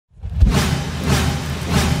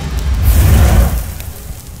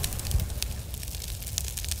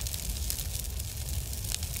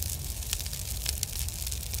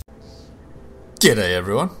G'day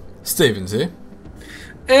everyone, Steven's here.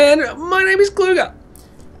 And my name is Klo0ga.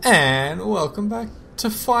 And welcome back to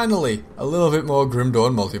finally a little bit more Grim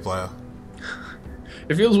Dawn multiplayer.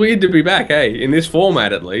 It feels weird to be back, hey? In this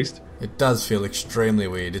format, at least. It does feel extremely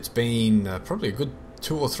weird. It's been probably a good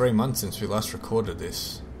 2 or 3 months since we last recorded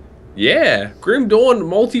this. Yeah, Grim Dawn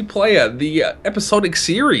multiplayer, the episodic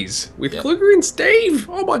series with Klo0ga and Steve.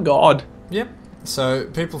 Oh my god. Yep. So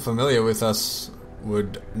people familiar with us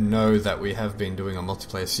would know that we have been doing a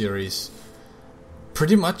multiplayer series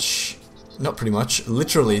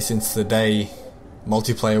literally since the day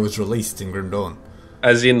multiplayer was released in Grim Dawn.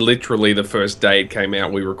 As in literally the first day it came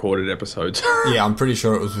out, we recorded episodes. Yeah, I'm pretty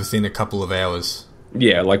sure it was within a couple of hours.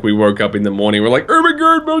 Yeah, like we woke up in the morning, we're like, oh my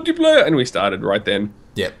god, multiplayer! And we started right then.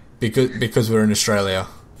 Yep, because we're in Australia,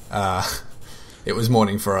 it was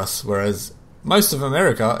morning for us, whereas most of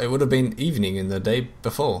America, it would have been evening in the day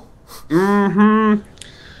before. Yeah.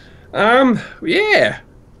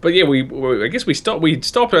 But yeah, I guess we stopped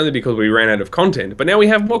only because we ran out of content, but now we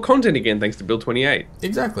have more content again thanks to Build 28.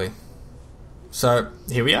 Exactly. So,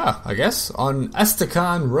 here we are, I guess, on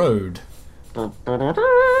Astrakhan Road. On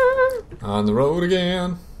the road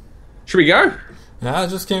again. Should we go? I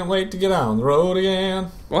just can't wait to get on the road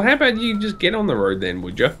again. Well, how about you just get on the road then,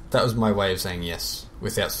 would you? That was my way of saying yes,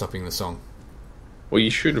 without stopping the song. Well, you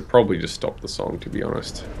should have probably just stopped the song, to be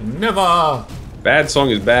honest. Never! Bad song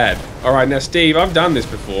is bad. Alright, now Steve, I've done this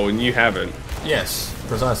before and you haven't. Yes,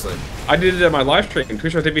 precisely. I did it at my live stream,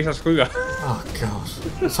 twitch.tv/Klo0ga. Oh, God.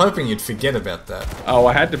 I was hoping you'd forget about that. Oh,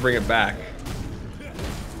 I had to bring it back.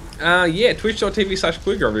 Yeah,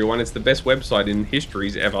 twitch.tv/Klo0ga, everyone. It's the best website in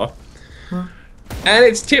histories ever. And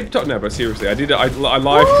it's tip-top. No, but seriously, I live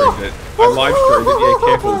streamed it. Yeah,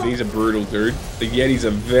 careful, these are brutal, dude. The Yetis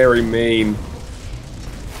are very mean.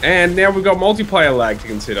 And now we've got multiplayer lag to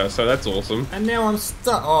consider, so that's awesome. And now I'm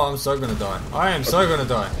stuck. Oh, I'm so gonna die. I am so gonna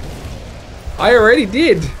die. I already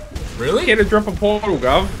did. Really? Get to drop a portal,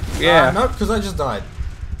 Gov. Yeah. No, because I just died.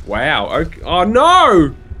 Wow. Okay. Oh,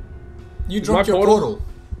 no! You dropped your portal.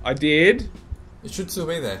 I did. It should still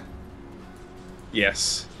be there.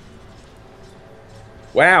 Yes.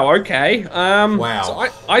 Wow, okay. Wow. So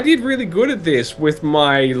I did really good at this with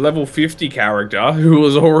my level 50 character, who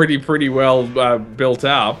was already pretty well built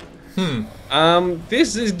up.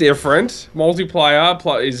 This is different.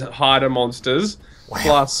 Multiplayer is harder monsters,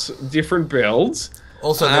 plus different builds.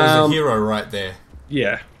 Also, there was a hero right there.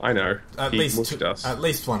 Yeah, I know. At least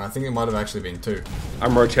one. I think it might have actually been 2.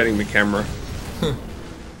 I'm rotating the camera.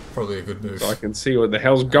 Probably a good move. So I can see what the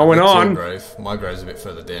hell's going on. My grave's a bit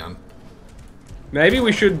further down. Maybe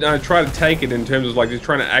we should try to take it in terms of like just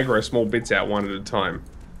trying to aggro small bits out one at a time.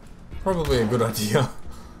 Probably a good idea.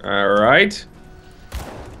 Alright.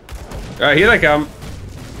 Alright, here they come.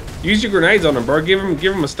 Use your grenades on them, bro. Give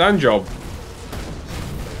them a stun job.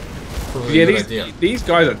 Probably yeah, a good idea. These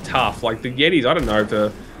guys are tough. Like the Yetis, I don't know if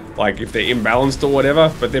they're imbalanced or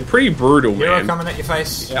whatever, but they're pretty brutal, man. Hero coming at your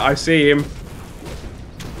face. Yeah, I see him.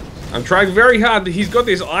 I'm trying very hard. He's got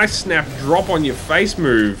this ice snap drop on your face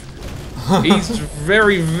move. He's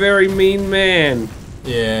very, very mean man.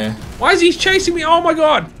 Yeah. Why is he chasing me? Oh my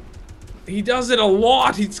god! He does it a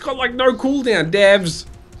lot. He's got like no cooldown. Devs.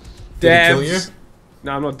 Did he kill you?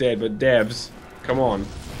 No, I'm not dead, but devs. Come on.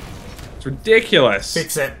 It's ridiculous.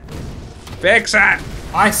 Fix it. Fix it.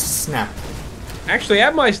 Ice snap. Actually,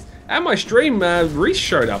 at my stream, Reese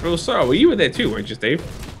showed up. It was so. Well, you were there too, weren't you, Steve?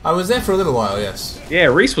 I was there for a little while. Yes. Yeah,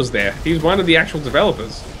 Reese was there. He was one of the actual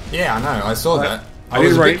developers. Yeah, I know. I saw that. I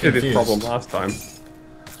didn't run into this problem last time.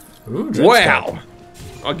 Ooh, wow!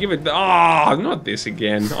 I'll give it. Ah, not this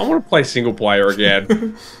again. I want to play single player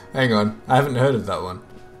again. Hang on, I haven't heard of that one.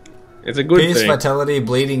 It's a good Pierce, thing. Vitality,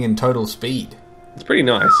 Bleeding, and Total Speed. It's pretty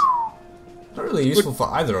nice. Not really useful for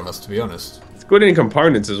either of us, to be honest. It's good in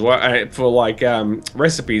components as well, for like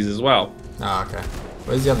recipes as well. Ah, okay.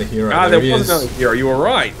 Where's the other hero? Ah, there was another hero. You were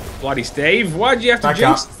right, bloody Steve. Why'd you have to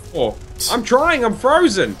jinx it for? I'm trying. I'm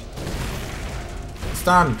frozen.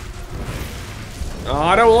 Done. Oh,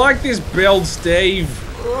 I don't like this build, Steve.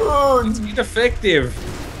 It's ineffective.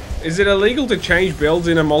 Is it illegal to change builds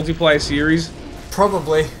in a multiplayer series?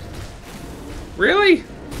 Probably. Really?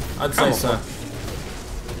 I'd say so.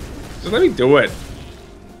 Just let me do it.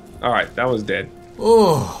 Alright, that one's dead.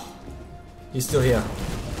 Oh. He's still here.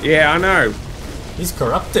 Yeah, I know. He's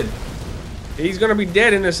corrupted. He's gonna be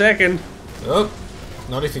dead in a second. Oh.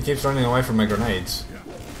 Not if he keeps running away from my grenades.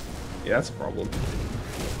 Yeah, that's a problem.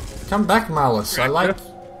 Come back, Malice. I like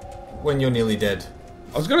when you're nearly dead.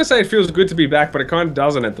 I was gonna say it feels good to be back, but it kind of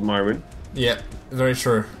doesn't at the moment. Yeah, very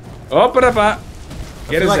true. Oh, but I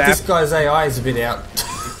feel like this guy's AI is a bit out.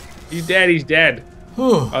 He's dead, he's dead.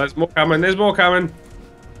 Oh, there's more coming. There's more coming.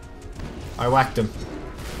 I whacked him.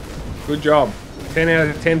 Good job. 10 out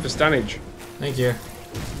of 10 for stunnage. Thank you.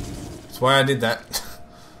 That's why I did that.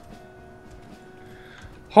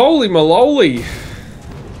 Holy maloli.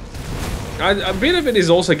 A bit of it is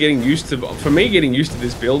also getting used to, for me, getting used to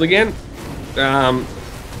this build again.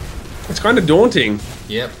 It's kind of daunting.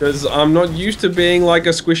 Yep. Because I'm not used to being like a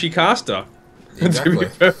squishy caster. Exactly. To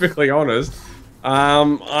be perfectly honest.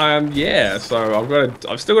 Yeah, so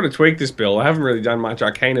I've still got to tweak this build. I haven't really done much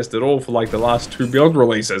Arcanist at all for like the last 2 build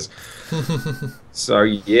releases. So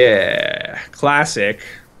yeah, classic.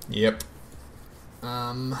 Yep.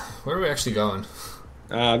 Where are we actually going?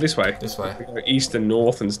 This way. This way. We go east and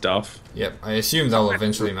north and stuff. Yep. I assume they'll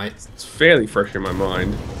eventually meet. It's fairly fresh in my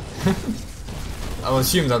mind. I'll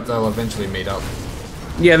assume that they'll eventually meet up.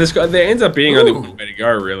 Yeah, there ends up being only one way to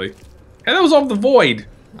go, really. And that was off the void.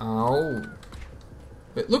 Oh.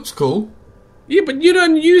 It looks cool. Yeah, but you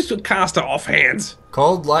don't use the caster offhands.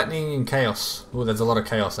 Cold, lightning, and chaos. Oh, there's a lot of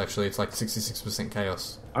chaos, actually. It's like 66%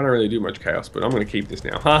 chaos. I don't really do much chaos, but I'm going to keep this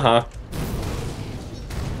now. Haha.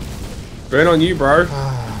 Burn on you, bro.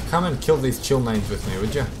 Come and kill these chill names with me,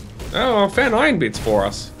 would you? Oh, I found iron bits for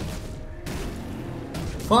us.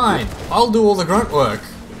 Fine. I'll do all the grunt work.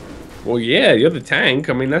 Well, yeah, you're the tank.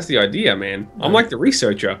 I mean, that's the idea, man. I'm like the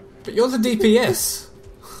researcher. But you're the DPS.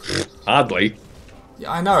 Hardly.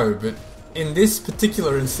 Yeah, I know, but in this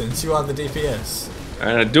particular instance, you are the DPS.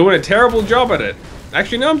 And I'm doing a terrible job at it.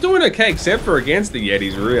 Actually, no, I'm doing okay, except for against the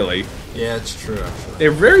Yetis, really. Yeah, it's true, actually. They're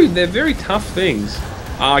very tough things.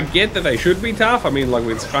 I get that they should be tough. I mean, like,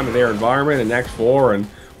 it's kind of their environment and Act 4 and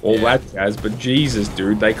all that jazz, but Jesus,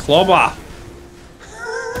 dude, they clobber.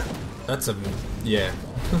 That's yeah.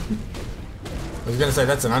 I was going to say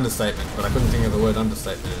that's an understatement, but I couldn't think of the word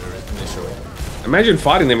understatement initially. Imagine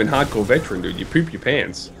fighting them in hardcore veteran, dude. You poop your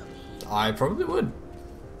pants. I probably would.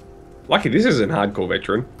 Lucky this isn't hardcore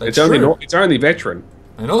veteran. That's it's only veteran.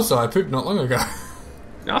 And also, I pooped not long ago.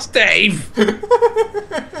 Now, Steve!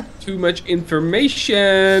 Too much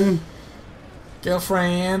information.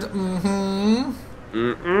 Girlfriend.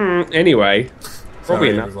 Anyway, probably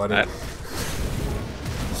enough of that.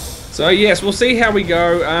 So yes, we'll see how we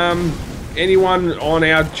go. Anyone on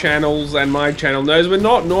our channels and my channel knows we're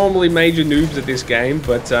not normally major noobs at this game,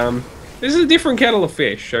 but this is a different kettle of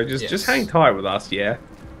fish, so just hang tight with us, yeah?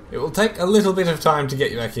 It will take a little bit of time to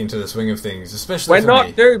get you back into the swing of things, especially We're not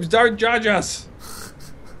noobs, don't judge us!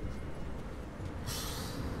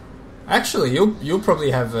 Actually, you'll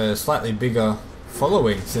probably have a slightly bigger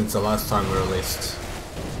following since the last time we released.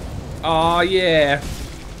 Oh, yeah.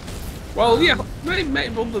 Well, yeah, maybe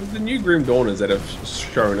the new Grim Dawners that have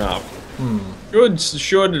shown up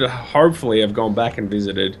should hopefully have gone back and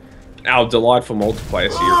visited our delightful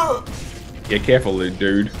multiplayer series. Yeah, careful,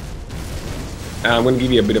 dude. I'm going to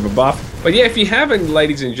give you a bit of a buff. But yeah, if you haven't,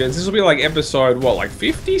 ladies and gents, this will be like episode, what, like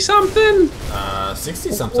 50-something?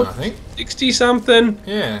 60-something, I think. 60-something?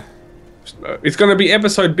 Yeah. It's going to be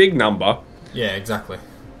episode big number. Yeah, exactly.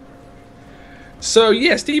 So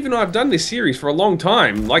yeah, Steve and I have done this series for a long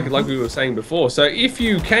time, like we were saying before. So if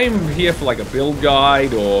you came here for like a build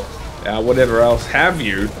guide or whatever else have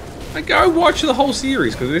you, go watch the whole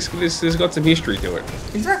series because this has got some history to it.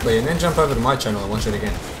 Exactly, and then jump over to my channel and watch it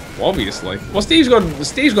again. Obviously. Well, Steve's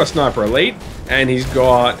got Sniper Elite, and he's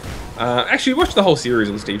got. Actually, watch the whole series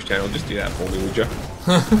on Steve's channel. Just do that for me, would you?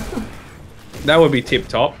 That would be tip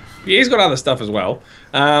top. Yeah, he's got other stuff as well.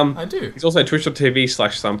 I do. He's also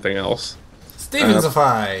twitch.tv/something else.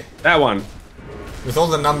 Stevensify. That one. With all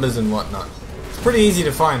the numbers and whatnot. It's pretty easy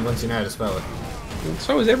to find once you know how to spell it.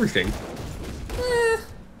 So is everything.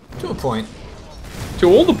 To a point. To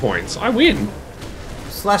all the points. I win.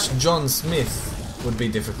 / John Smith would be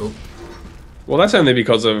difficult. Well, that's only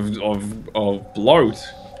because of bloat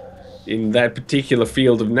in that particular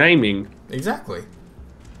field of naming. Exactly.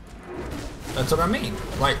 That's what I mean.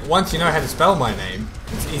 Like, once you know how to spell my name,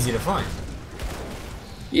 it's easy to find.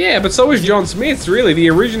 Yeah, but so is John Smith's, really. The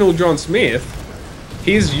original John Smith,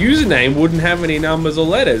 his username wouldn't have any numbers or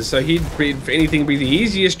letters, so he'd, if anything, be the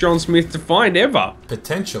easiest John Smith to find ever.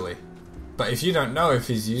 Potentially. But if you don't know if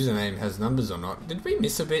his username has numbers or not, did we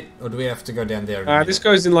miss a bit, or do we have to go down there? This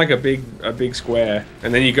goes in like a big square,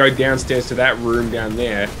 and then you go downstairs to that room down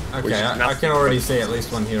there. Okay, I can already see at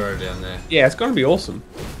least one hero down there. Yeah, it's gonna be awesome.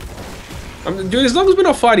 Dude, as long as we're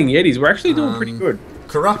not fighting Yetis, we're actually doing pretty good.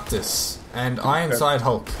 Corruptus and Ironside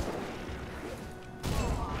Hulk.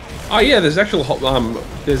 Oh yeah, there's actual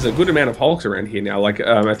there's a good amount of Hulks around here now, like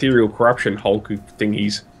ethereal corruption Hulk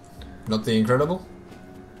thingies. Not the Incredible?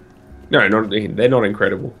 No, they're not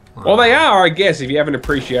incredible. Oh. Well, they are, I guess, if you have an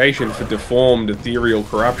appreciation for deformed ethereal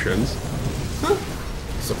corruptions.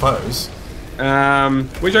 suppose.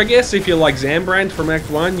 Which I guess if you're like Zambrand from Act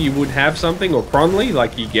 1, you would have something, or Cronley,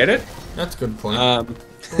 like you get it. That's a good point.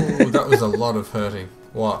 Ooh, that was a lot of hurting.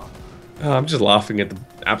 What? I'm just laughing at the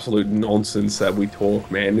absolute nonsense that we talk,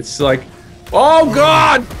 man. It's like, oh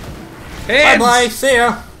god! Heads! Bye-bye, see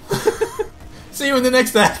ya! See you in the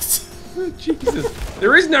next act! Jesus,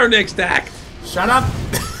 there is no next act! Shut up!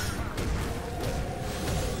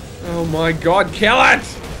 Oh my god, kill it!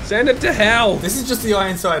 Send it to hell! This is just the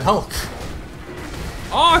Ironside Hulk.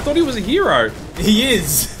 Oh, I thought he was a hero! He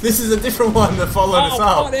is! This is a different one that followed us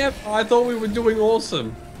up. Whatever. I thought we were doing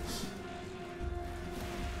awesome.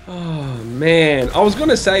 Oh man, I was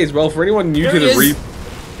gonna say as well, for anyone new to the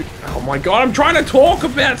oh my god, I'm trying to talk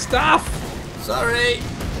about stuff! Sorry!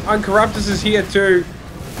 Uncorruptus is here too.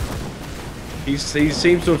 He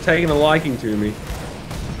seems to have taken a liking to me.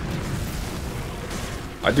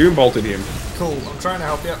 I doom bolted him. Cool, I'm trying to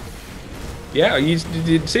help you. Yeah, you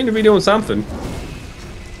seem to be doing something.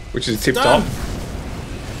 Which is tip top.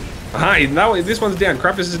 Aha, no, this one's down.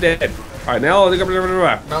 Corruptus is dead. Alright, now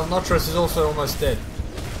Malnotros is also almost dead.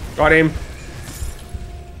 Got him.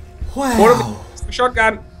 Wow.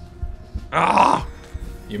 Shotgun. Ah!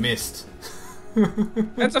 You missed.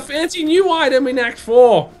 That's a fancy new item in Act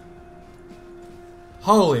 4.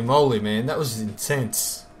 Holy moly, man, that was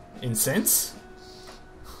intense. Incense?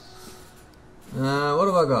 What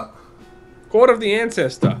have I got? Court of the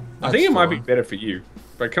Ancestor. I That's think it might be fine. better for you.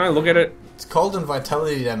 But can I look at it? It's cold and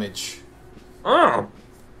vitality damage. Oh.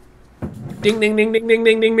 Ding ding ding ding ding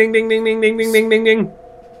ding ding ding ding ding ding ding ding ding ding ding.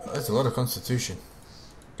 That's a lot of constitution.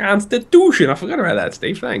 Constitution. I forgot about that,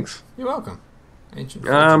 Steve. Thanks. You're welcome. Ancient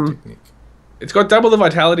technique. It's got double the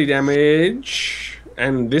vitality damage,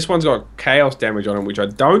 and this one's got chaos damage on it, which I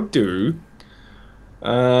don't do.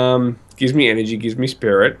 Gives me energy, gives me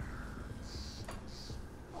spirit.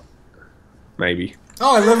 Maybe.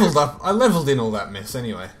 Oh, I leveled up. I leveled in all that mess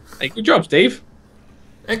anyway. Hey, good job, Steve.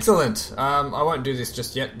 Excellent. I won't do this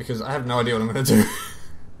just yet because I have no idea what I'm going to do.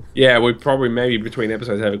 Yeah, we probably maybe between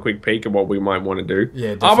episodes have a quick peek at what we might want to do.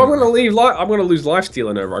 Yeah, but I'm definitely. I'm gonna lose life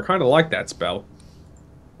stealing over. I kind of like that spell.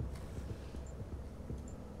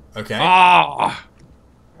 Okay. Ah!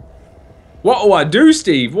 What do I do,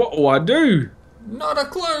 Steve? What do I do? Not a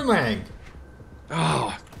Klo0ga.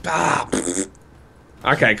 Ah! Pfft.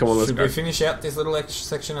 Okay, come on, let's Should go. we finish out this little extra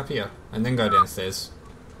section up here and then go downstairs?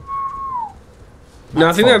 No,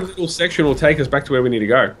 I think that little section will take us back to where we need to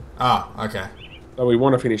go. Ah, okay. But we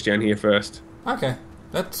want to finish down here first. Okay.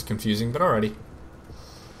 That's confusing, but alrighty.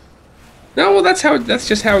 No, well, that's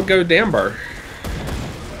just how it goes down, bro.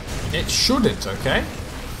 It shouldn't, okay?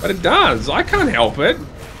 But it does. I can't help it.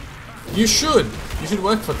 You should. You should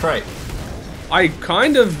work for Crate. I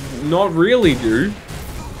kind of not really do.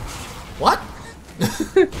 What?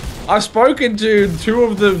 I've spoken to 2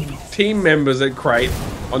 of the team members at Crate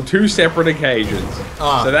on 2 separate occasions.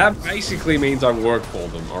 Ah. So that basically means I work for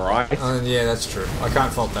them, alright? Yeah, that's true. I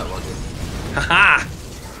can't fault that logic. Haha!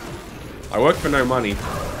 I work for no money.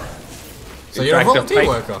 So In you're a fact, volunteer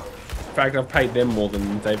worker? In fact, I've paid them more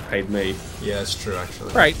than they've paid me. Yeah, that's true,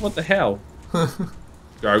 actually. Great, what the hell?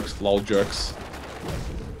 Jokes, lol jerks.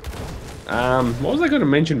 What was I going to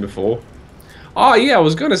mention before? Oh yeah, I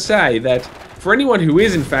was going to say that for anyone who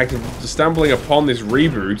is in fact stumbling upon this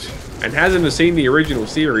reboot and hasn't seen the original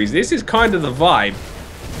series, this is kind of the vibe.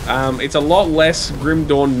 It's a lot less Grim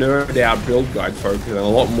Dawn nerd out build guide focus and a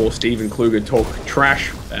lot more Steve and Klo0ga talk trash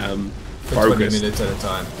For 20 focus. minutes at a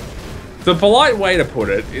time. The polite way to put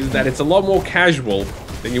it is that it's a lot more casual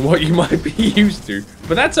than what you might be used to.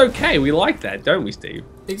 But that's okay, we like that, don't we, Steve?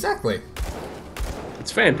 Exactly.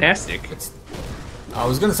 It's fantastic. I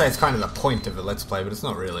was going to say it's kind of the point of a Let's Play, but it's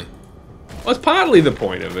not really. Well, it's partly the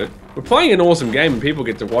point of it. We're playing an awesome game and people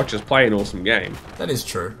get to watch us play an awesome game. That is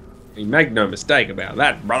true. You make no mistake about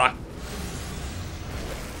that, brother.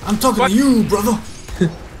 I'm talking to you, brother!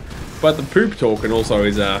 But the poop talking also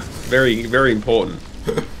is very, very important.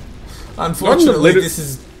 Unfortunately, this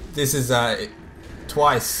is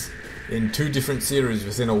twice in 2 different series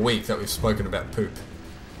within a week that we've spoken about poop.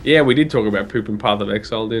 Yeah, we did talk about poop in Path of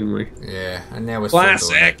Exile, didn't we? Yeah, and now we're still doing it.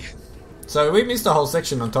 Classic! So we missed a whole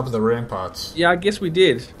section on top of the ramparts. Yeah, I guess we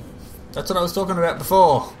did. That's what I was talking about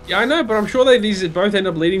before. Yeah, I know, but I'm sure these both end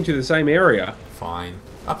up leading to the same area. Fine.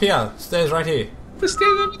 Up here, stairs right here. The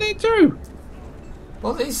stairs over there too!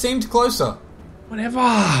 Well, these seemed closer.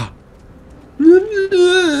 Whatever!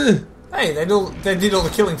 Hey, they did all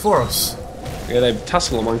the killing for us. Yeah, they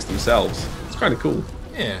tussle amongst themselves. It's kind of cool.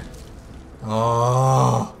 Yeah.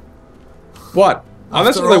 Oh. What? Oh,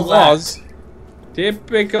 that's After what it all that. was.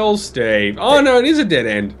 Typical Steve. Oh no, it is a dead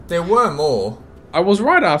end. There were more. I was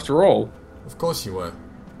right after all. Of course you were.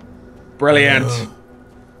 Brilliant.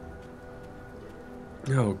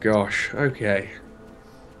 Oh gosh. Okay.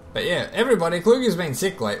 But yeah, everybody, Klo0ga's been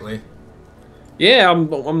sick lately. Yeah,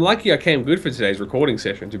 I'm lucky I came good for today's recording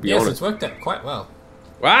session, to be honest. Yes, it's worked out quite well.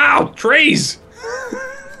 Wow, trees!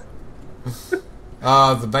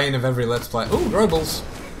 The bane of every Let's Play. Ooh, Robles.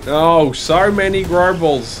 Oh, so many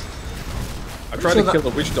Grobles. I tried sure to kill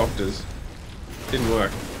the witch doctors. Didn't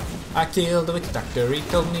work. I killed the witch doctor, he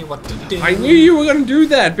told me what to do. I knew you were going to do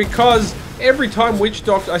that, because every time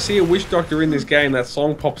I see a witch doctor in this game, that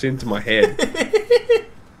song pops into my head.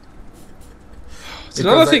 It's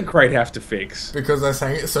another thing Crate have to fix. Because I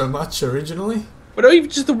sang it so much originally? But even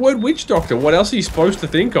just the word witch doctor, what else are you supposed to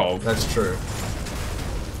think of? That's true.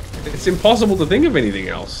 It's impossible to think of anything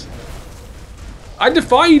else. I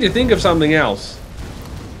defy you to think of something else.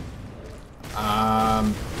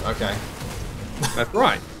 Okay. That's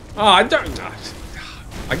right. Oh, I don't know.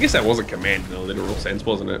 I guess that was a command in a literal sense,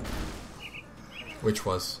 wasn't it? Which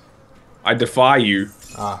was? I defy you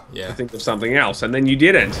Yeah. to think of something else, and then you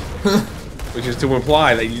didn't. Which is to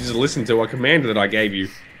imply that you just listened to a command that I gave you.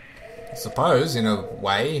 I suppose, in a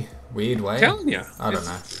way. Weird way. I'm telling you. I don't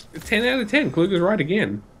know. 10 out of 10. Klo0ga's right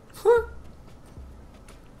again.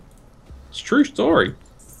 It's a true story.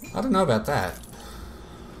 I don't know about that.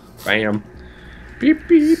 Bam. Beep,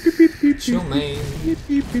 beep, beep, beep, beep, Chill, man. beep,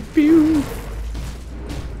 beep, beep, beep.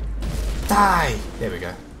 Die! There we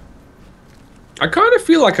go. I kind of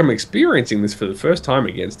feel like I'm experiencing this for the first time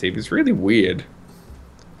again, Steve. It's really weird.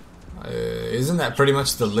 Isn't that pretty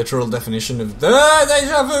much the literal definition of the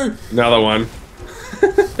deja vu? Another one.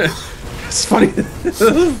 It's funny.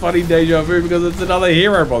 Funny deja vu because it's another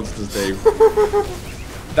hero monster, Steve.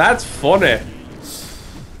 That's funny.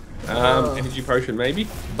 Energy potion, maybe?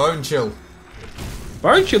 Bone chill.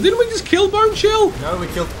 Bone chill? Didn't we just kill Bone chill? No, we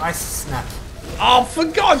killed Ice Snap. Oh, for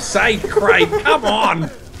God's sake, Craig, come on!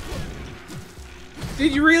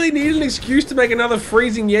 Did you really need an excuse to make another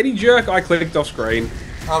freezing Yeti jerk? I clicked off screen.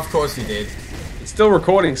 Of course you did. It's still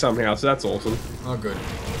recording somehow, so that's awesome. Oh, good.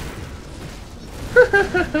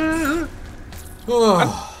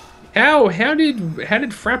 Oh. How did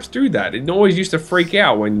Fraps do that? It always used to freak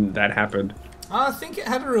out when that happened. I think it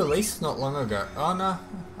had a release not long ago. Oh no,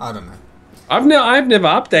 I don't know. I've never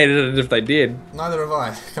updated it if they did. Neither have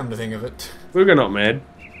I, come to think of it. We're not mad.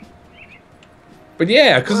 But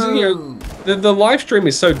yeah, because you know the live stream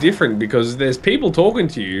is so different because there's people talking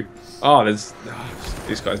to you. Oh, this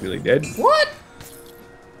guy's nearly dead. What?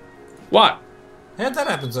 What? How'd that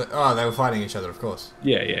happen? Oh, they were fighting each other, of course.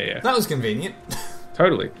 Yeah. That was convenient.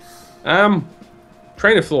 Totally.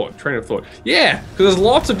 Train of thought. Yeah, because there's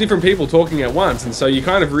lots of different people talking at once, and so you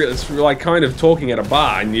kind of it's like kind of talking at a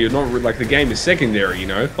bar, and you're not like the game is secondary, you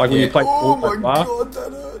know, like when you play. Oh my bar. god,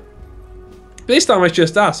 that hurt. This time it's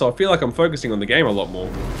just us, so I feel like I'm focusing on the game a lot more.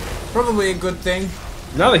 Probably a good thing.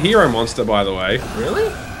 Another hero monster, by the way.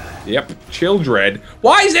 Really? Yep, Chill Dread.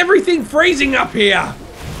 Why is everything freezing up here?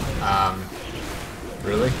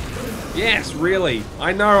 Really? Yes, really.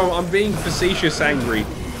 I know I'm being facetious angry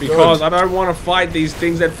because Good. I don't want to fight these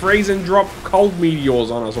things that freeze and drop cold meteors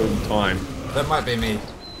on us all the time. That might be me.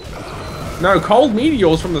 No, cold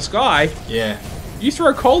meteors from the sky. Yeah. You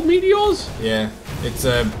throw cold meteors? Yeah. It's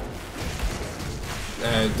a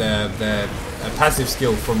passive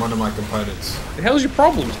skill from one of my components. The hell's your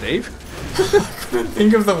problem, Steve?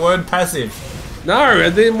 Think of the word passive. No,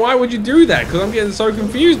 and then why would you do that? Because I'm getting so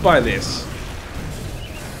confused by this.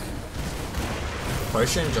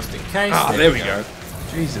 Potion, just in case. Ah, there we go.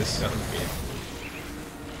 Jesus. That was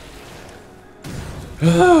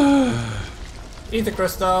weird. Ether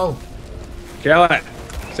crystal. Kill it.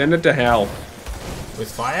 Send it to hell.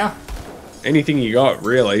 With fire? Anything you got,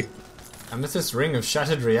 really. Amethyst ring of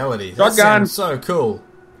shattered reality. That Shotgun. sounds so cool.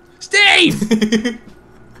 Steve!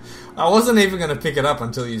 I wasn't even going to pick it up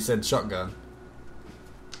until you said shotgun.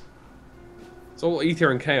 It's all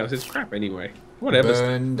ether and chaos. It's crap anyway. Whatever.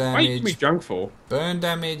 Burn Why are you giving me damage. junk for? Burn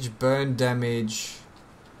damage.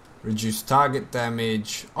 Reduce target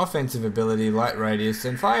damage. Offensive ability, light radius,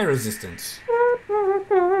 and fire resistance.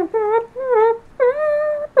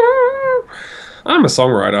 I'm a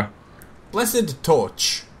songwriter. Blessed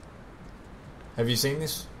Torch. Have you seen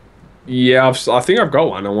this? Yeah, I think I've got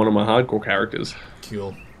one on one of my hardcore characters.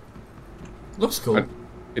 Cool. Looks cool.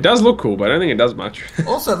 It does look cool, but I don't think it does much.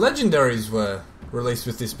 Also, legendaries were released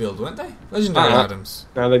with this build, weren't they? Legendary items.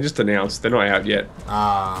 No, they just announced. They're not out yet.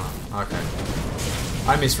 Ah, okay.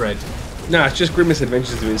 I misread. No, it's just Grimace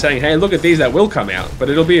Adventures have been saying, hey, look at these that will come out. But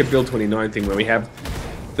it'll be a Build 29 thing where we have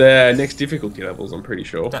the next difficulty levels, I'm pretty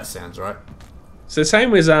sure. That sounds right. So the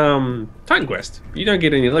same as Titan Quest. You don't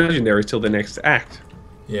get any legendaries till the next act.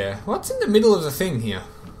 Yeah. What's in the middle of the thing here?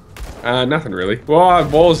 Nothing really. Well,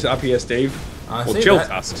 walls up here, Steve. I Or see chill that.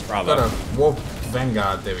 tusks, Got rather. a warp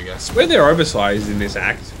vanguard. There we go. Where they're oversized in this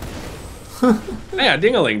act. Hey, a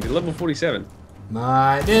ding-a-ling to level 47.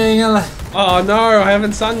 My ding-a-ling. Oh no, I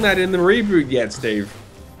haven't sung that in the reboot yet, Steve.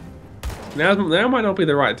 Now might not be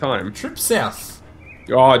the right time. Trip south.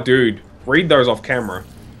 Oh, dude, read those off camera.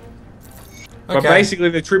 But Okay. basically,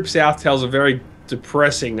 the trip south tells a very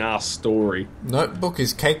depressing ass story. Notebook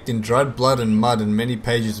is caked in dried blood and mud, and many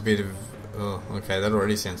pages a bit of. Oh, okay, that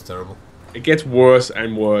already sounds terrible. It gets worse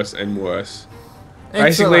and worse and worse.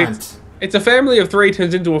 Basically, Excellent. it's a family of 3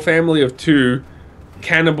 turns into a family of 2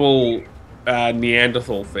 cannibal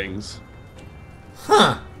Neanderthal things.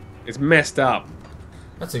 Huh. It's messed up.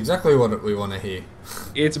 That's exactly what we want to hear.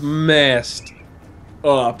 It's messed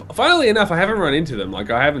up. Funnily enough, I haven't run into them. Like,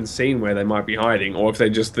 I haven't seen where they might be hiding, or if they're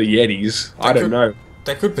just the Yetis. I don't know.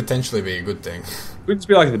 That could potentially be a good thing. Could just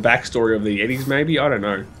be like the backstory of the Yetis, maybe? I don't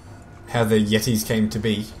know. How the Yetis came to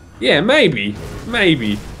be. Yeah, maybe.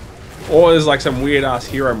 Maybe. Or there's like some weird-ass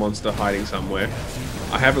hero monster hiding somewhere.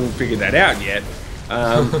 I haven't figured that out yet.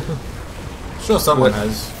 Sure, someone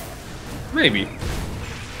has. Maybe.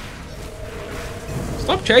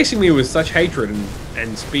 Stop chasing me with such hatred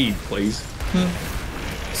and speed, please.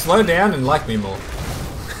 Slow down and like me more.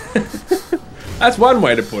 That's one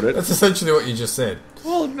way to put it. That's essentially what you just said.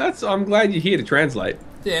 Well, I'm glad you're here to translate.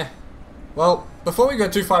 Yeah. Well, before we go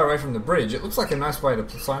too far away from the bridge, it looks like a nice way to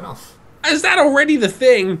sign off. Is that already the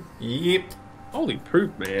thing? Yep. Holy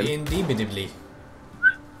poop, man. Indubitably.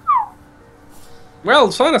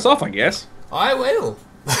 Well, sign us off, I guess. I will.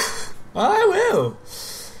 I will.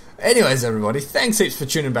 Anyways, everybody, thanks heaps for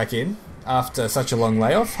tuning back in after such a long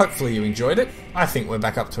layoff. Hopefully you enjoyed it. I think we're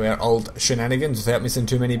back up to our old shenanigans without missing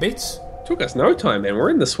too many beats. Took us no time, man.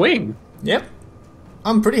 We're in the swing. Yep.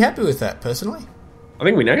 I'm pretty happy with that, personally. I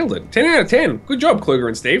think we nailed it. 10 out of 10. Good job, Klo0ga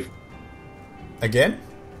and Steve. Again?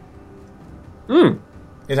 Hmm.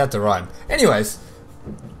 It had to rhyme. Anyways,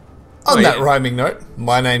 on that rhyming note,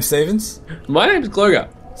 my name's Stevens. My name's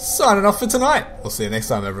Klo0ga. Signing off for tonight. We'll see you next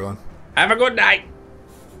time, everyone. Have a good night.